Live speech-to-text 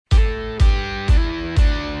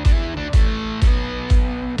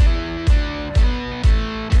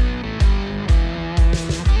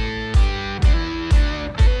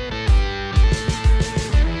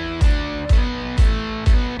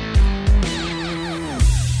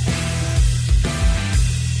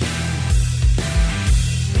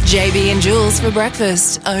JB and Jules for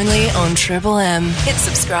breakfast, only on Triple M. Hit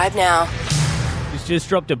subscribe now. She's just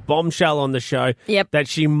dropped a bombshell on the show Yep. that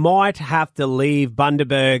she might have to leave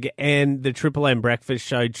Bundaberg and the Triple M breakfast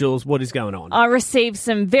show. Jules, what is going on? I received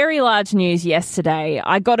some very large news yesterday.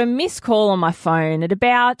 I got a missed call on my phone at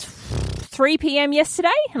about 3 p.m. yesterday,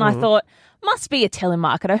 and I thought, must be a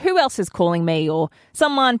telemarketer. Who else is calling me? Or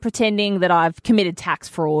someone pretending that I've committed tax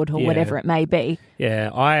fraud or whatever it may be. Yeah,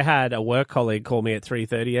 I had a work colleague call me at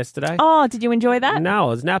 3:30 yesterday. Oh, did you enjoy that? No, I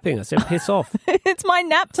was napping. I said, piss off. It's my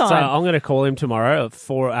nap time. So I'm going to call him tomorrow at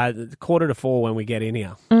 3:45 when we get in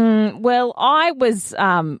here. Well, I was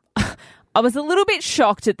I was a little bit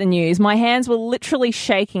shocked at the news. My hands were literally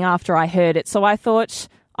shaking after I heard it. So I thought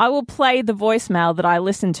I will play the voicemail that I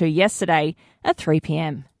listened to yesterday at 3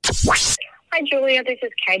 p.m. Hi Julia, this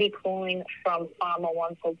is Katie calling from Farmer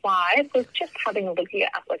Wants a Wife. Was just having a look at your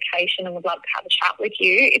application and would love to have a chat with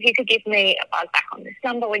you. If you could give me a buzz back on this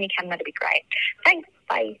number when you can, that'd be great. Thanks,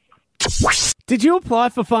 bye. Did you apply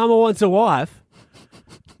for Farmer Wants a Wife?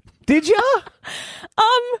 Did you?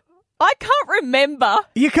 I can't remember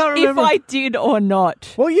You can't remember? if I did or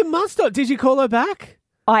not. Well, you must not. Did you call her back?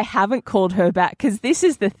 I haven't called her back because this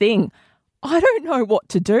is the thing. I don't know what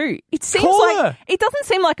to do. It seems Call like her. it doesn't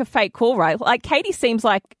seem like a fake call, right? Like Katie seems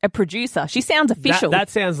like a producer. She sounds official. That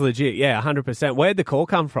sounds legit. Yeah, 100%. Where'd the call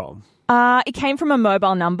come from? It came from a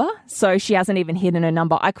mobile number, so she hasn't even hidden her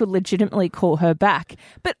number. I could legitimately call her back.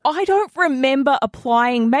 But I don't remember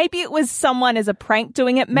applying. Maybe it was someone as a prank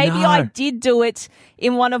doing it. Maybe No. I did do it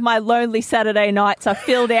in one of my lonely Saturday nights. I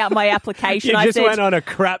filled out my application. You I just said, went on a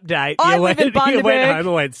crap date. I You live in went home Bundaberg.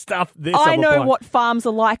 and went, stuff this. I I'm know applying. what farms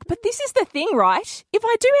are like. But this is the thing, right? If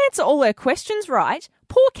I do answer all her questions right,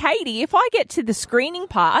 poor Katie, if I get to the screening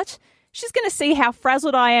part, she's going to see how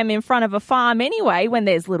frazzled I am in front of a farm anyway when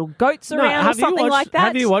there's little goats around or have you something watched- like that.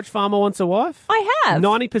 Have you watched Farmer Wants a Wife? I have.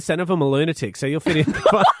 90% of them are lunatics, so you'll fit in.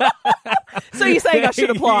 So you're saying I should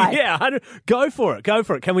apply? Yeah, go for it. Go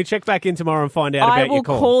for it. Can we check back in tomorrow and find out I about will your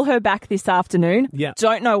call? call her back this afternoon. Yeah.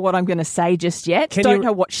 Don't know what I'm going to say just yet. Can Don't you-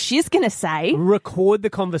 know what she's going to say. Record the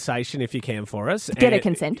conversation if you can for us. Get her And-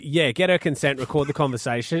 consent. Yeah, get her consent, record the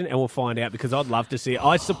conversation, and we'll find out because I'd love to see it.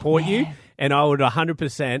 I support you, and I would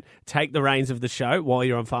 100% take the reins of the show while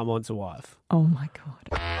you're on Farmer Wants a Wife. Oh, my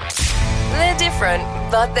God. They're different,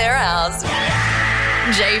 but they're ours.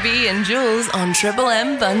 JB and Jules on Triple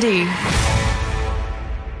M Bundy.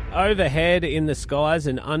 Overhead in the skies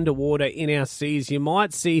and underwater in our seas, you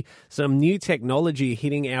might see some new technology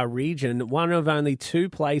hitting our region, one of only 2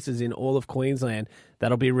 places in all of Queensland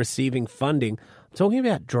that'll be receiving funding. I'm talking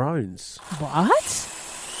about drones. What?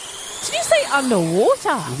 Did you say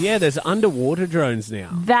underwater? Yeah, there's underwater drones now.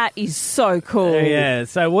 That is so cool. Yeah,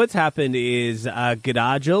 so what's happened is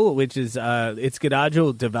Gadagil, which is it's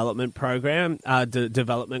Gadagil Development Program,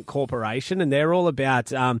 Development Corporation, and they're all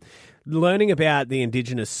about learning about the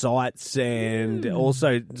Indigenous sites and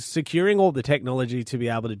also securing all the technology to be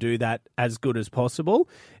able to do that as good as possible.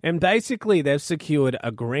 And basically, they've secured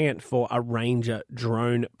a grant for a Ranger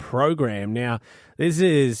drone program. Now, this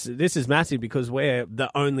is massive because we're the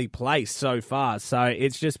only place so far. So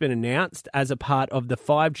it's just been announced as a part of the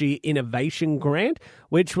 5G Innovation Grant,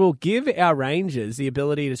 which will give our Rangers the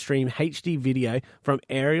ability to stream HD video from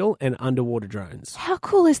aerial and underwater drones. How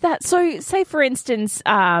cool is that? So, say for instance,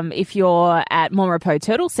 if you're at Monrepo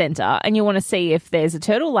Turtle Centre and you want to see if there's a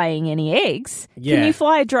turtle laying any eggs, Yeah. can you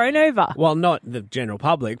fly a drone over? Well, not the general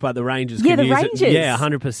public, but the Rangers Yeah, can the use Rangers. it. Yeah,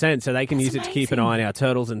 100%. So they can That's use it to keep an amazing. eye on our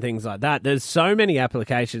turtles and things like that. There's so many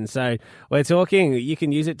applications. So we're talking, you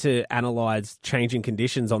can use it to analyse changing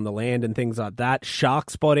conditions on the land and things like that. Shark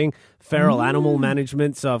spotting, feral animal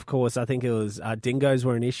management. So, of course, I think it was dingoes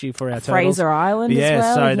were an issue for our turtles. Fraser Island Yeah, as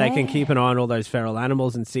well. so they can keep an eye on all those feral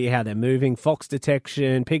animals and see how they're moving. Fox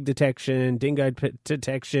detection, pig detection, dingo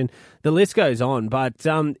detection. The list goes on. But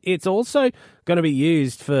it's also going to be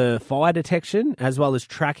used for fire detection as well as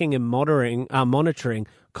tracking and monitoring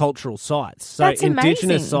cultural sites. So That's Indigenous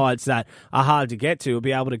amazing. sites that are hard to get to will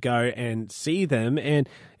be able to go and see them, and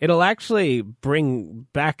it'll actually bring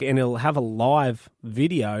back and it'll have a live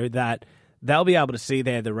video that they'll be able to see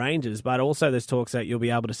there, the Rangers, but also there's talks that you'll be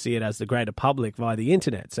able to see it as the greater public via the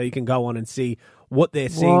internet. So you can go on and see what they're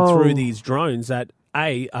seeing Whoa. through these drones that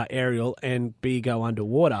A, are aerial and B, go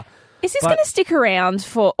underwater. Is this But- going to stick around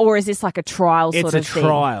for, or is this like a trial sort It's a of thing?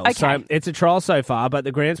 trial. Okay. So it's a trial so far, but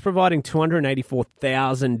the grant's providing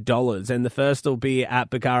 $284,000, and the first will be at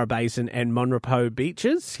Bargara Basin and Monrepo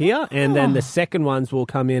beaches here, and then the second ones will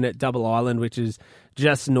come in at Double Island, which is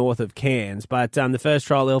just north of Cairns. But the first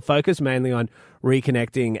trial, they'll focus mainly on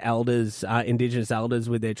reconnecting elders, Indigenous elders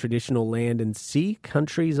with their traditional land and sea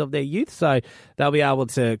countries of their youth. So they'll be able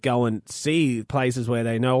to go and see places where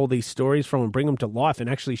they know all these stories from and bring them to life and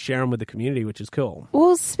actually share them with the community, which is cool.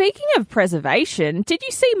 Well, speaking of preservation, did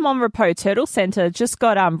you see Monrepo Turtle Centre just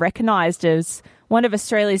got recognised as one of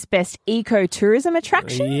Australia's best eco-tourism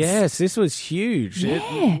attractions? Yes, this was huge.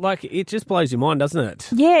 Yeah. It just blows your mind, doesn't it?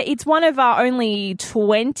 Yeah, it's one of our only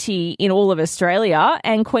 20 in all of Australia,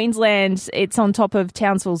 and Queensland, it's on top of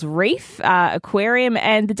Townsville's Reef Aquarium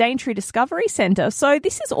and the Daintree Discovery Centre. So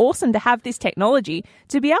this is awesome to have this technology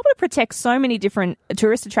to be able to protect so many different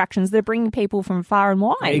tourist attractions that are bringing people from far and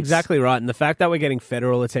wide. Exactly right. And the fact that we're getting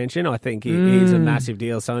federal attention, I think, is a massive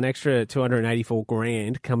deal. So an extra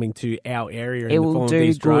 $284,000 coming to our area in the form of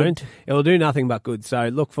these drones. It will do nothing but good. So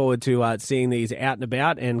look forward to seeing these out and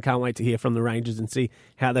about, and can't wait to hear from the Rangers and see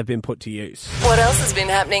how they've been put to use. What else has been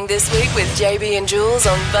happening this week with JB and Jules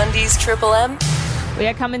on Bundy's Triple M? We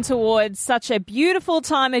are coming towards such a beautiful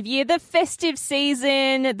time of year, the festive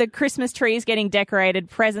season, the Christmas tree is getting decorated,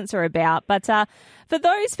 presents are about. But for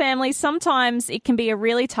those families, sometimes it can be a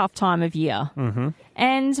really tough time of year. Mm-hmm.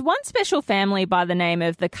 And one special family by the name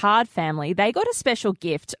of the Card family, they got a special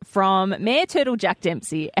gift from Mayor Turtle Jack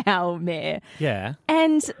Dempsey, our mayor. Yeah.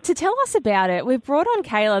 And to tell us about it, we've brought on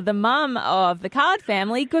Kayla, the mum of the Card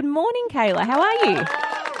family. Good morning, Kayla. How are you?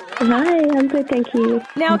 Hi, I'm good, thank you.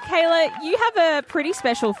 Now, Kayla, you have a pretty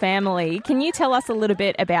special family. Can you tell us a little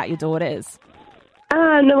bit about your daughters?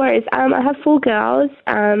 No worries. I have 4 girls,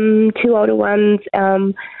 2 older ones,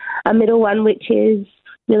 a middle one which is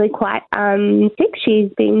really quite sick.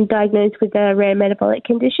 She's been diagnosed with a rare metabolic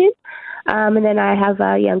condition, and then I have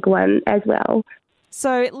a younger one as well.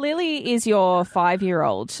 So Lily is your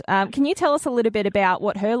 5-year-old. Can you tell us a little bit about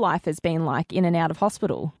what her life has been like in and out of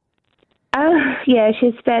hospital? Yeah,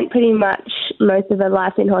 she's spent pretty much most of her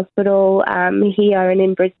life in hospital here and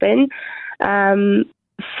in Brisbane.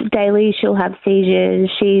 Daily she'll have seizures.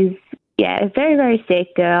 She's, a very, very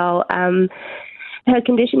sick girl. Her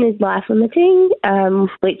condition is life-limiting,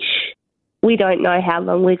 which we don't know how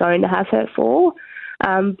long we're going to have her for,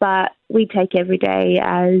 but we take every day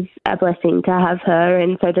as a blessing to have her,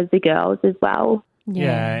 and so does the girls as well.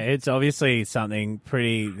 Yeah, it's obviously something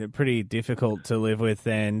pretty difficult to live with,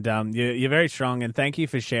 and you're very strong, and thank you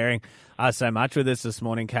for sharing so much with us this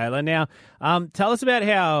morning, Kayla. Now, tell us about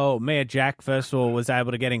how Mayor Jack, first of all, was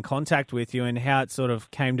able to get in contact with you and how it sort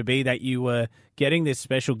of came to be that you were getting this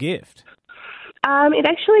special gift. It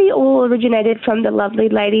actually all originated from the lovely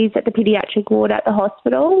ladies at the paediatric ward at the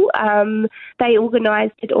hospital. They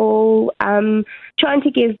organised it all, trying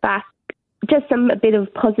to give back just a bit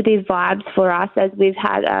of positive vibes for us, as we've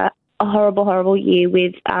had a horrible, horrible year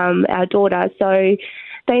with our daughter. So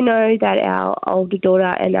they know that our older daughter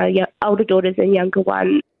and our older daughters and younger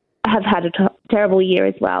one have had a terrible year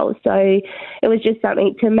as well. So it was just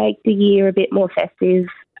something to make the year a bit more festive.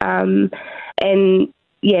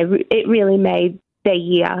 It really made their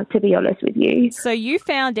year, to be honest with you. So you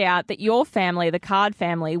found out that your family, the Card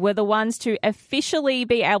family, were the ones to officially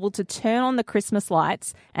be able to turn on the Christmas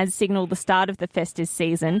lights and signal the start of the festive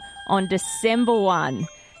season on December 1.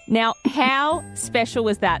 Now, how special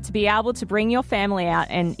was that to be able to bring your family out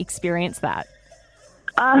and experience that?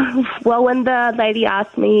 Well, when the lady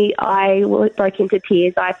asked me, I broke into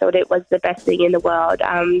tears. I thought it was the best thing in the world.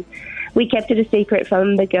 We kept it a secret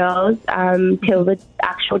from the girls till the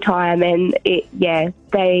actual time, and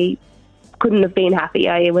they couldn't have been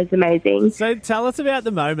happier. It was amazing. So tell us about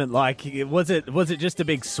the moment. Like, was it just a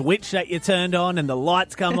big switch that you turned on and the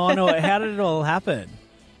lights come on, or how did it all happen?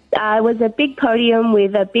 It was a big podium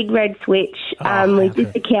with a big red switch. We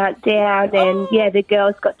did the countdown, and the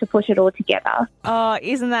girls got to push it all together. Oh,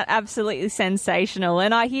 isn't that absolutely sensational?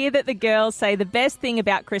 And I hear that the girls say the best thing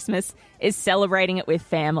about Christmas is celebrating it with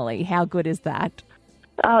family. How good is that?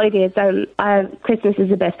 Oh, it is. Christmas is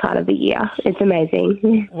the best part of the year. It's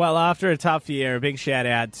amazing. Well, after a tough year, a big shout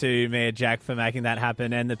out to Mayor Jack for making that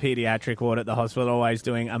happen, and the paediatric ward at the hospital, always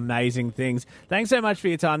doing amazing things. Thanks so much for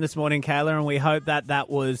your time this morning, Kayla, and we hope that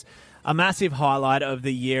was a massive highlight of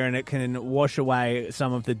the year and it can wash away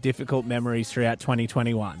some of the difficult memories throughout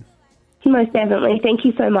 2021. Most definitely. Thank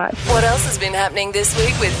you so much. What else has been happening this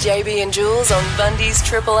week with JB and Jules on Bundy's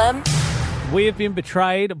Triple M? We have been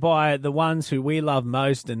betrayed by the ones who we love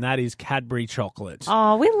most, and that is Cadbury chocolate.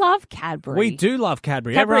 Oh, we love Cadbury. We do love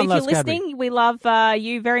Cadbury. Cadbury, Everyone loves if you're Cadbury. listening, we love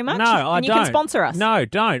you very much. No, I and don't. You can sponsor us. No,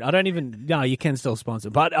 don't. I don't even... No, you can still sponsor.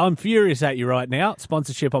 But I'm furious at you right now.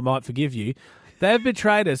 Sponsorship, I might forgive you. They've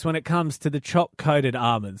betrayed us when it comes to the choc-coated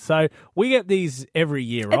almonds. So we get these every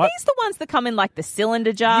year, right? Are these the ones that come in like the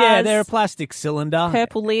cylinder jars? Yeah, they're a plastic cylinder.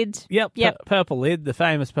 Purple lid. Yep. Purple lid, the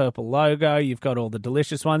famous purple logo. You've got all the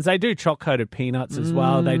delicious ones. They do choc-coated peanuts as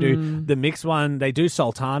well. They do the mixed one. They do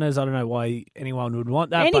sultanas. I don't know why anyone would want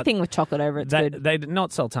that. Anything with chocolate over it's good. They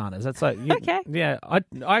not sultanas. That's like Okay. Yeah, I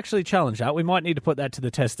actually challenge that. We might need to put that to the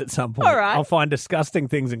test at some point. All right. I'll find disgusting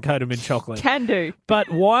things and coat them in chocolate. Can do. But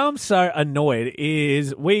why I'm so annoyed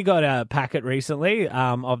is we got a packet recently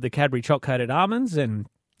of the Cadbury choc-coated almonds, and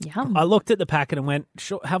Yum. I looked at the packet and went,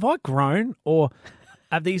 have I grown or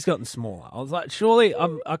have these gotten smaller? I was like, surely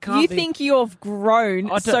I can't. You think you've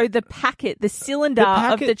grown, so the packet, the cylinder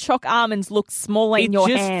of the choc almonds looks smaller in your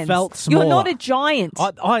hands. It just felt smaller. You're not a giant.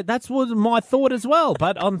 That's what my thought as well.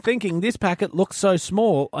 But I'm thinking this packet looks so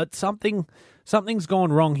small. Something's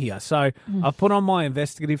gone wrong here. So I've put on my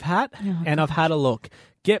investigative hat and I've had a look.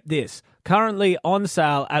 Get this. Currently on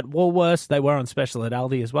sale at Woolworths. They were on special at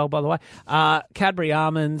Aldi as well, by the way. Cadbury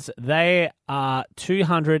almonds, they are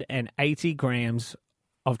 280 grams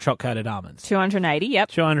of choc-coated almonds. 280, yep.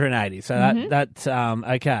 280. So that's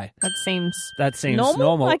okay. That seems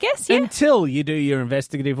normal, I guess, yeah. Until you do your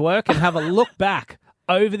investigative work and have a look back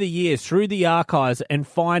over the years through the archives and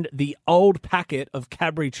find the old packet of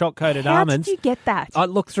Cadbury choc-coated almonds. How did you get that? I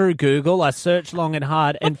looked through Google, I searched long and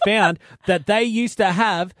hard and found that they used to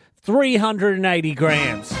have 380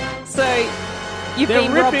 grams. So you've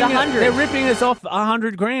been robbed 100. They're ripping us off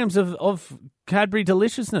 100 grams of Cadbury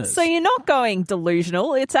deliciousness. So you're not going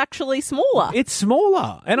delusional. It's actually smaller. It's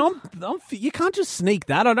smaller. And you can't just sneak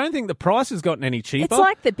that. I don't think the price has gotten any cheaper. It's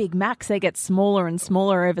like the Big Macs. They get smaller and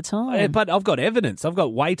smaller over time. But I've got evidence. I've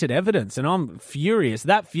got weighted evidence. And I'm furious.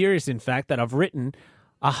 That furious, in fact, that I've written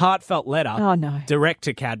a heartfelt letter direct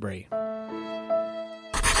to Cadbury.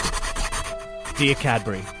 Dear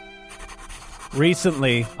Cadbury,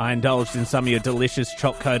 recently I indulged in some of your delicious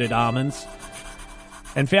choc-coated almonds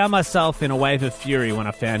and found myself in a wave of fury when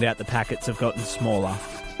I found out the packets have gotten smaller.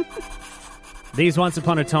 These once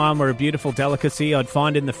upon a time were a beautiful delicacy I'd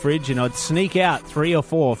find in the fridge, and I'd sneak out 3 or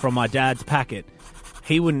 4 from my dad's packet.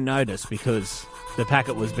 He wouldn't notice because the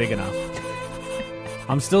packet was big enough.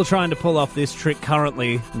 I'm still trying to pull off this trick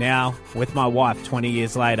currently now with my wife 20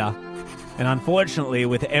 years later. And unfortunately,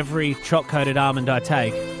 with every choc-coated almond I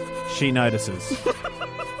take, she notices.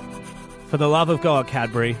 For the love of God,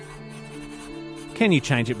 Cadbury, can you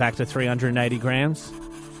change it back to 380 grams?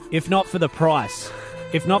 If not for the price,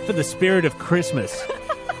 if not for the spirit of Christmas,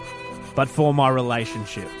 but for my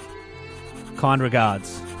relationship. Kind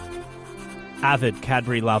regards, avid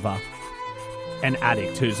Cadbury lover and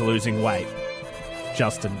addict who's losing weight,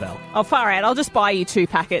 Justin Bell. Oh, far out. I'll just buy you 2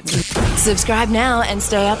 packets. Subscribe now and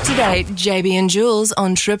stay up to date. JB and Jules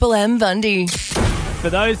on Triple M Bundy.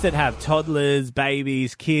 For those that have toddlers,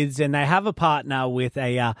 babies, kids, and they have a partner with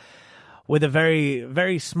a very,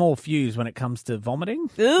 very small fuse when it comes to vomiting.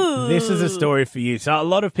 Ooh. This is a story for you. So a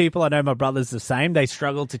lot of people, I know my brother's the same, they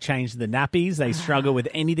struggle to change the nappies. They struggle with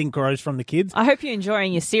anything gross from the kids. I hope you're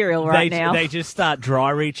enjoying your cereal now. They just start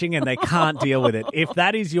dry reaching and they can't deal with it. If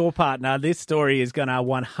that is your partner, this story is going to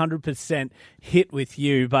 100% hit with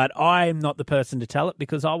you, but I'm not the person to tell it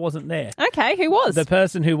because I wasn't there. Okay, who was? The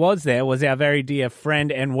person who was there was our very dear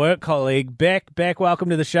friend and work colleague, Beck. Beck,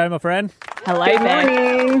 welcome to the show, my friend. Hello, Good Beck.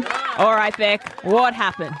 morning. All right, Beck, what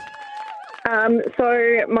happened?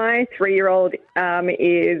 So my 3-year-old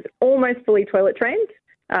is almost fully toilet trained.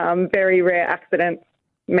 Very rare accident.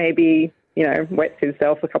 Maybe, wets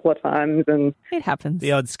himself a couple of times. And It happens.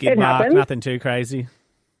 The odd skid mark, happens. nothing too crazy.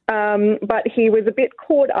 But he was a bit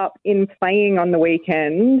caught up in playing on the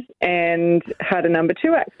weekend and had a number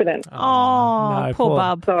 2 accident. Oh, no, poor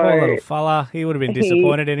bub. So Poor little fella. He would have been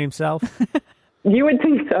disappointed in himself. You would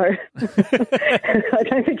think so. I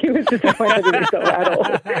don't think he was disappointed in himself at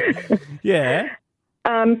all. Yeah.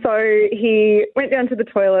 So he went down to the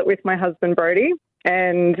toilet with my husband, Brody,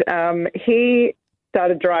 and he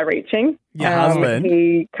started dry reaching. Your husband?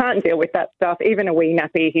 He can't deal with that stuff. Even a wee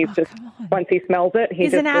nappy, once he smells it,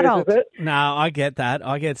 He's just an adult. loses it. No, I get that.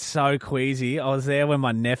 I get so queasy. I was there when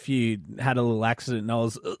my nephew had a little accident and I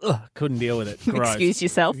was couldn't deal with it. Gross. Excuse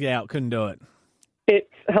yourself. Yeah, I couldn't do it. It's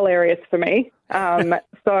hilarious for me.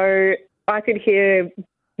 So I could hear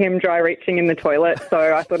him dry reaching in the toilet,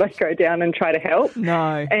 so I thought I'd go down and try to help.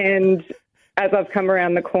 No. And as I've come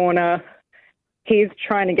around the corner, he's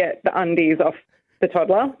trying to get the undies off the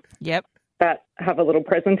toddler Yep. that have a little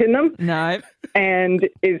present in them, No. and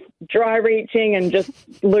is dry reaching and just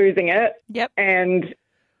losing it. Yep. And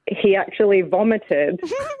he actually vomited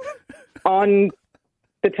on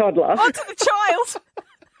the toddler. Onto the child.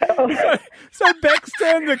 So Beck's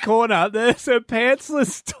turned the corner. There's a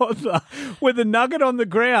pantsless toddler with a nugget on the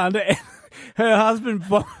ground and her husband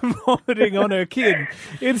vomiting on her kid.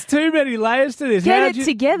 It's too many layers to this. Get it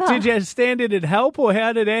together. Did you stand in and help, or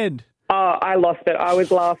how did it end? Oh, I lost it. I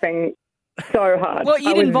was laughing so hard. What, you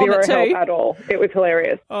I didn't was vomit zero too? help at all. It was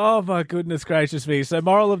hilarious. Oh my goodness gracious me! So,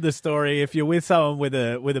 moral of the story: if you're with someone with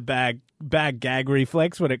a bad gag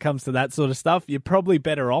reflex when it comes to that sort of stuff, you're probably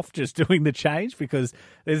better off just doing the change, because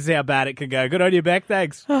this is how bad it can go. Good on you, Beck.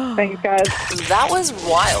 Thanks. Thanks, guys. That was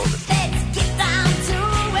wild.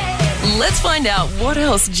 Let's find out what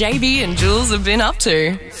else JB and Jules have been up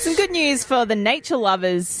to. Some good news for the nature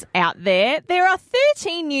lovers out there. There are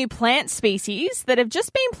 13 new plant species that have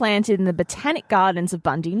just been planted in the Botanic Gardens of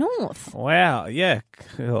Bundy North. Wow. Yeah.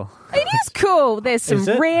 Cool. It is cool. There's some Is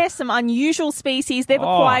it? rare, some unusual species. They've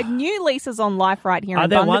acquired new leases on life right here Are in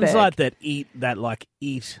there Bundaberg. ones like that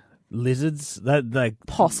eat lizards? That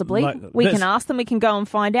Possibly. We can ask them. We can go and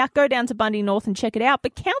find out. Go down to Bundy North and check it out.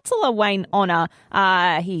 But Councillor Wayne Honour,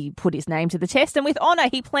 he put his name to the test. And with honour,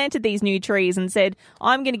 he planted these new trees and said,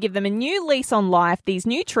 I'm going to give them a new lease on life, these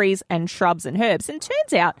new trees and shrubs and herbs. And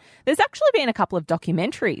turns out there's actually been a couple of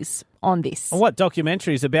documentaries on this. What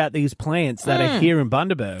documentaries about these plants that are here in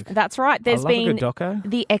Bundaberg? That's right. There's I love a been good doco.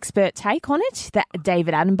 the expert take on it, that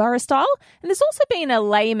David Attenborough style. And there's also been a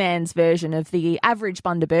layman's version of the average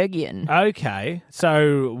Bundabergian. Okay,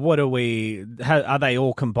 so what are they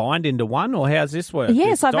all combined into one, or how's this work?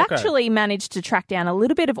 Yes, this I've doco? actually managed to track down a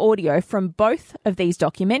little bit of audio from both of these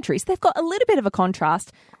documentaries. They've got a little bit of a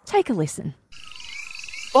contrast. Take a listen.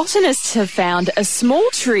 Botanists have found a small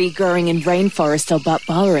tree growing in rainforest of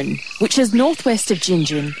Bulbaran, which is northwest of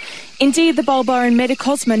Gingin. Indeed, the Bulbaran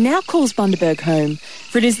Metacosma now calls Bundaberg home,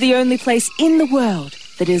 for it is the only place in the world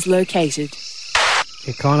that is located.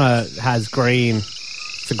 It kind of has green.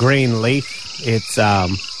 It's a green leaf. It's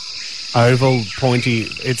oval, pointy.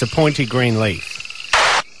 It's a pointy green leaf.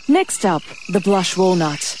 Next up, the blush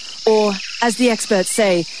walnut, or, as the experts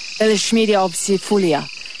say, the Leishmedia obsifolia.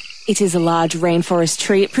 It is a large rainforest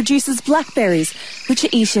tree. It produces blackberries, which are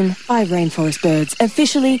eaten by rainforest birds.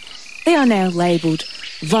 Officially, they are now labelled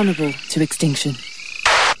vulnerable to extinction.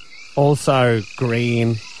 Also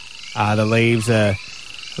green. The leaves are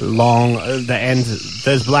long. The end.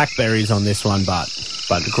 There's blackberries on this one, but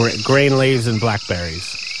green leaves and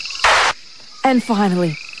blackberries. And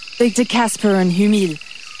finally, the Dicasperon humile,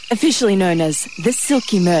 officially known as the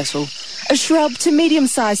silky myrtle, a shrub to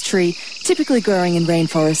medium-sized tree typically growing in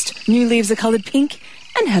rainforest. New leaves are coloured pink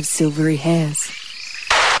and have silvery hairs.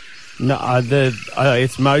 No,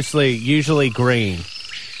 it's usually green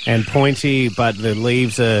and pointy, but the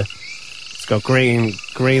leaves are. It's got green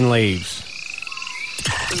leaves.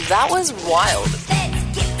 That was wild.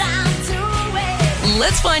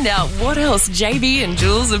 Let's find out what else JB and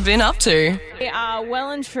Jules have been up to. We are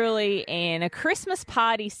well and truly in a Christmas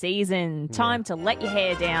party season. Time to let your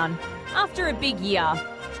hair down after a big year.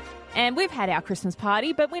 And we've had our Christmas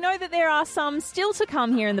party, but we know that there are some still to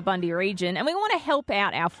come here in the Bundy region, and we want to help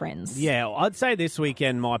out our friends. Yeah, I'd say this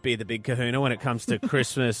weekend might be the big kahuna when it comes to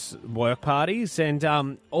Christmas work parties.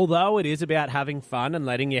 And although it is about having fun and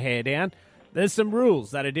letting your hair down, there's some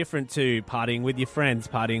rules that are different to partying with your friends,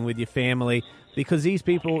 partying with your family, because these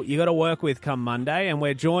people you got to work with come Monday, and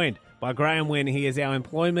we're joined by Graham Wynn. He is our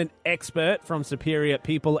employment expert from Superior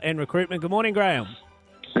People and Recruitment. Good morning, Graham.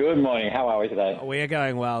 Good morning. How are we today? We are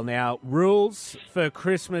going well. Now, rules for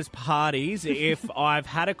Christmas parties. If I've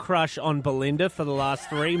had a crush on Belinda for the last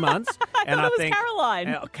 3 months, and I it was think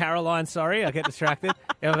Caroline. Caroline, sorry, I get distracted.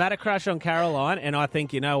 If I've had a crush on Caroline, and I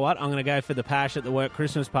think, you know what, I'm going to go for the Pash at the work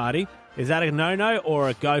Christmas party. Is that a no-no or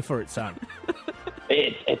a go for it, son?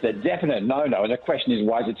 It's a definite no-no, and the question is,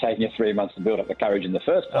 why is it taking you 3 months to build up the courage in the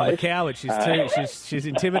first I'm a place? coward. She's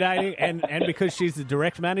intimidating, and because she's the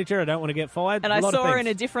direct manager, I don't want to get fired. And I saw her in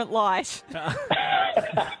a different light.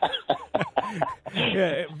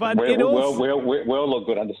 Yeah, but we'll look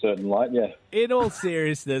good under certain light, yeah. In all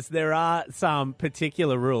seriousness, there are some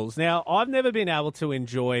particular rules. Now, I've never been able to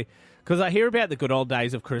enjoy, because I hear about the good old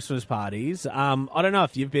days of Christmas parties. I don't know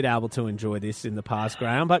if you've been able to enjoy this in the past,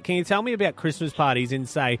 Graham, but can you tell me about Christmas parties in,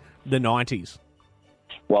 say, the 90s?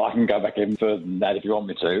 Well, I can go back even further than that if you want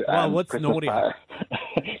me to. Well, what's naughty?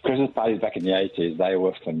 Christmas parties back in the 80s, they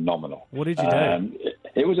were phenomenal. What did you do?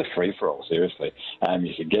 It was a free-for-all, seriously.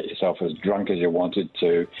 You could get yourself as drunk as you wanted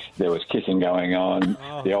to. There was kissing going on.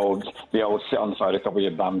 Oh. The old sit on the photocopy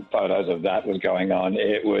your bum photos of that was going on.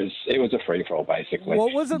 It was a free-for-all, basically.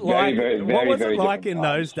 What was it like in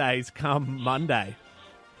those days come Monday?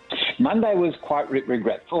 Monday was quite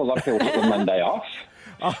regretful. A lot of people took the Monday off.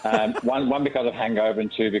 One because of hangover,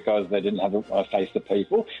 and two because they didn't have a face to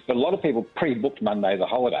people. But a lot of people pre-booked Monday as a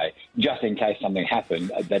holiday just in case something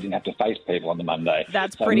happened. They didn't have to face people on the Monday.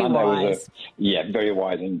 That's pretty Monday wise. Very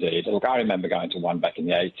wise indeed. Look, I remember going to one back in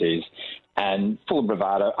the 80s. And full of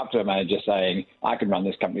bravado, up to a manager saying, I can run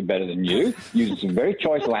this company better than you, using some very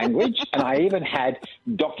choice language. And I even had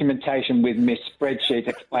documentation with me spreadsheets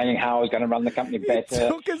explaining how I was going to run the company better.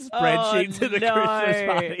 Took a spreadsheet to the Christmas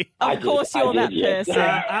party. Of course you're that person.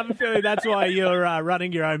 I have a feeling that's why you're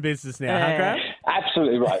running your own business now, huh, Graham?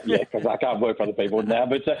 Absolutely right, yeah, because I can't work for other people now.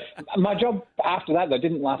 But my job after that, though,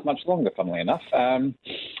 didn't last much longer, funnily enough.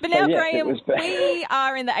 But now, Graham, we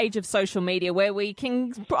are in the age of social media where we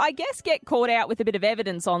can, I guess, get caught out with a bit of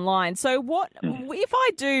evidence online. So if I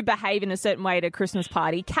do behave in a certain way at a Christmas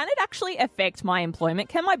party, can it actually affect my employment?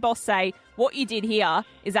 Can my boss say, what you did here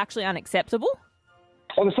is actually unacceptable?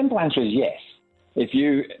 Well, the simple answer is yes.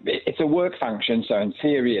 It's a work function, so in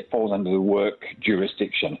theory it falls under the work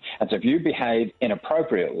jurisdiction. And so if you behave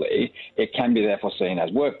inappropriately, it can be therefore seen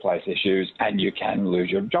as workplace issues and you can lose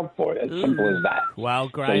your job for it. As simple as that. Well,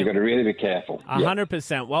 great. So you've got to really be careful.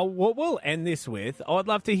 100%. Well, what we'll end this with, I'd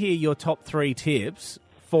love to hear your top 3 tips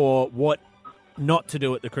for what not to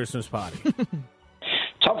do at the Christmas party.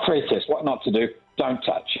 Top 3 tips, what not to do, don't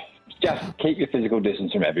touch. Just keep your physical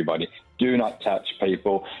distance from everybody. Do not touch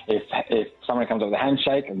people. If someone comes up with a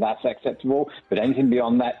handshake, that's acceptable. But anything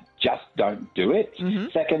beyond that, just don't do it. Mm-hmm.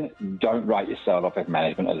 Second, don't write yourself off if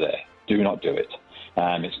management are there. Do not do it.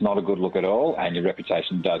 It's not a good look at all, and your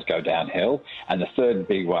reputation does go downhill. And the third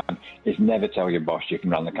big one is never tell your boss you can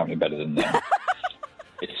run the company better than them.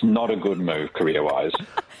 It's not a good move career-wise.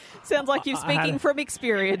 Sounds like you're speaking from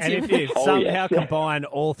experience. And if you somehow combine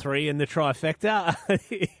all 3 in the trifecta,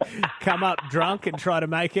 come up drunk and try to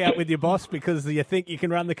make out with your boss because you think you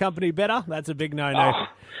can run the company better, that's a big no-no. Oh,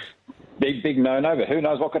 big no-no, but who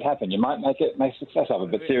knows what could happen. You might make success of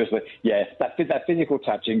it. But seriously, that physical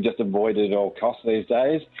touching, just avoid it at all costs these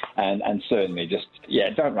days. And certainly just,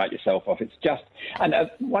 don't write yourself off. It's just, and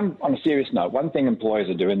on a serious note, one thing employers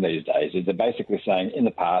are doing these days is they're basically saying, in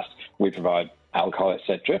the past, we provide alcohol,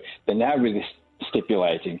 etc. They're now really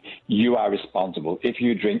stipulating you are responsible. If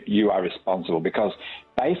you drink, you are responsible. Because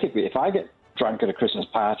basically, if I get drunk at a Christmas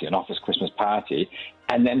party, an office Christmas party,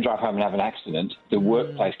 and then drive home and have an accident, the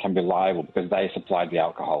workplace can be liable because they supplied the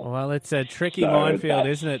alcohol. Well, it's a tricky minefield,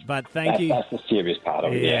 isn't it? But thank you. That's the serious part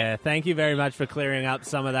of it, yeah. Thank you very much for clearing up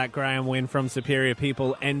some of that, Graham Wynn from Superior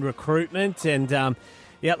People and Recruitment. And,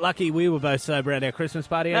 lucky we were both sober at our Christmas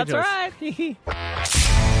party. That's Angels. right.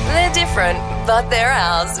 They're different, but they're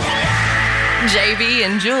ours. JB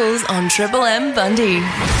and Jules on Triple M Bundy.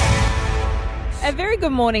 A very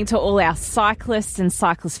good morning to all our cyclists and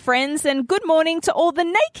cyclist friends, and good morning to all the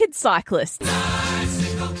naked cyclists.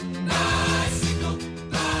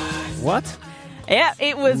 What? Yeah,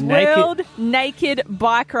 it was World Naked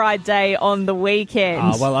Bike Ride Day on the weekend.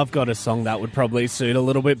 Oh, well, I've got a song that would probably suit a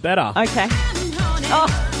little bit better. Okay.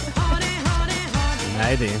 Oh.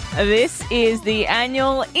 Maybe. This is the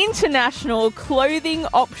annual international clothing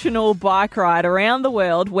optional bike ride around the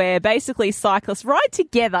world where basically cyclists ride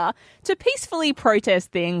together to peacefully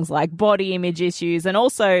protest things like body image issues and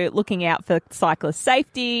also looking out for cyclist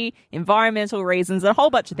safety, environmental reasons, and a whole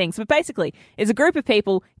bunch of things. But basically, it's a group of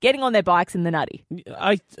people getting on their bikes in the nutty.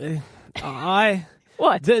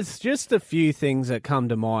 What? There's just a few things that come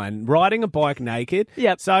to mind. Riding a bike naked.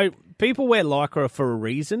 Yep. So people wear Lycra for a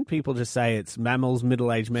reason. People just say it's mammals,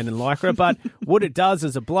 middle-aged men in Lycra. But what it does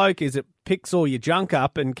as a bloke is it picks all your junk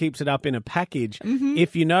up and keeps it up in a package. Mm-hmm.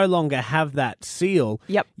 If you no longer have that seal,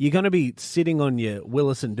 you're going to be sitting on your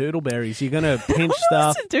Willis and Doodleberries. You're going to pinch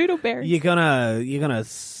stuff. Willis and Doodleberries. You're gonna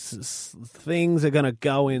things are going to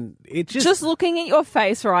go in. It just looking at your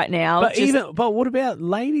face right now. But what about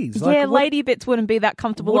ladies? Lady bits wouldn't be that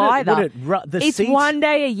comfortable either. It's seats? One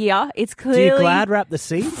day a year. It's clearly. Do you glad wrap the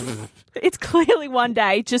seat? It's clearly one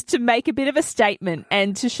day just to make a bit of a statement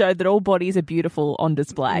and to show that all bodies are beautiful on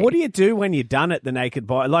display. What do you do when you're done at the naked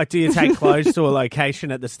bike? Like, do you take clothes to a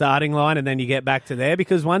location at the starting line and then you get back to there?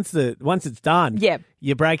 Because once it's done,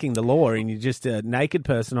 you're breaking the law and you're just a naked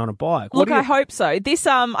person on a bike. Look, I hope so. This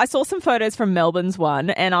I saw some photos from Melbourne's one,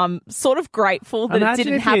 and I'm sort of grateful that it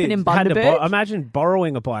didn't happen in Bundaberg. Imagine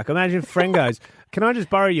borrowing a bike. Imagine a friend goes, "Can I just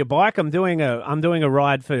borrow your bike? I'm doing a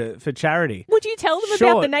ride for charity." Would you tell them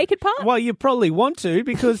about the naked part? Well, you probably want to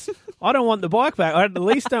because I don't want the bike back. I at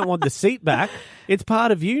least don't want the seat back. It's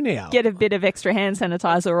part of you now. Get a bit of extra hand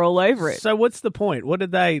sanitizer all over it. So what's the point? What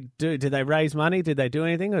did they do? Did they raise money? Did they do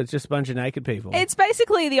anything? Or it's just a bunch of naked people? It's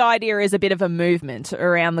basically the idea is a bit of a movement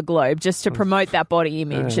around the globe just to promote that body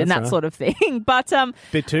image and that sort of thing. But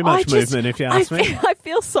bit too much movement, if you ask me. I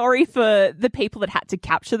feel sorry for the people that had to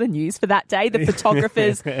capture the news for that day, the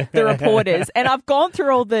photographers, the reporters. And I've gone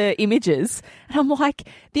through all the images and I'm like,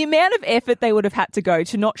 the amount of effort they would have had to go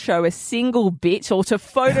to not show a single bit or to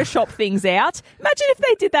Photoshop things out. Imagine if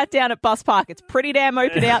they did that down at Bus Park. It's pretty damn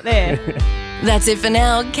open out there. That's it for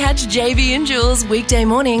now. Catch JB and Jules weekday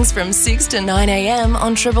mornings from 6 to 9 a.m.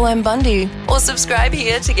 on Triple M Bundy. Or subscribe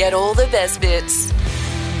here to get all the best bits.